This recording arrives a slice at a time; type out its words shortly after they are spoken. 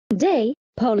day,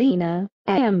 Paulina,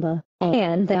 Amber,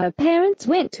 and their parents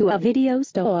went to a video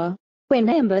store. When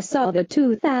Amber saw the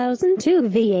 2002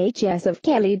 VHS of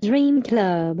Kelly Dream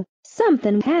Club,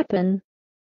 something happened.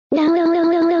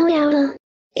 No.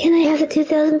 Can I have the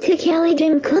 2002 Kelly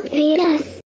Dream Club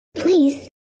VHS? Please,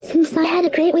 since I had a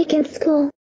great week in school.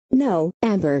 No,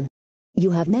 Amber.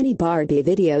 You have many Barbie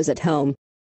videos at home.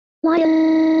 I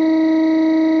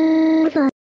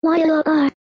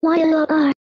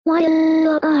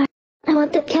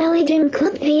want the Kelly Dream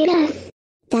Club VHS.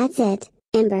 That's it,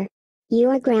 Amber. You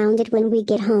are grounded when we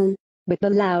get home. With the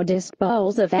loudest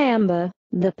bawls of Amber,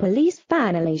 the police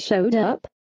finally showed up.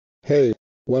 Hey,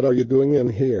 what are you doing in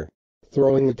here?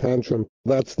 Throwing a tantrum,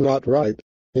 that's not right.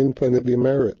 Infinity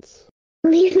merits.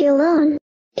 Leave me alone.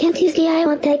 Can't you see I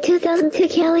want that 2002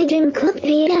 Kelly Dream Club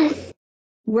VHS?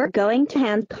 We're going to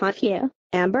handcuff you,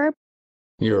 Amber.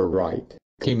 You're right,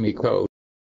 Kimiko.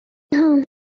 No.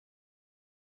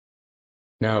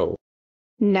 No.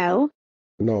 No.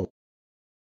 No.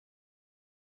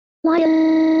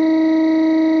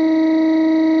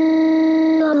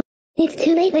 It's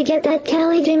too late to get that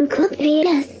Kelly Dream Club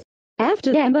VHS.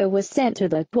 After Amber was sent to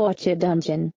the torture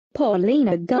dungeon,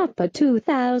 Paulina got the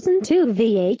 2002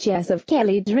 VHS of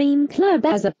Kelly Dream Club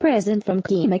as a present from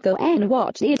Kimiko and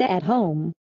watched it at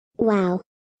home. Wow.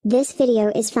 This video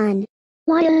is fun.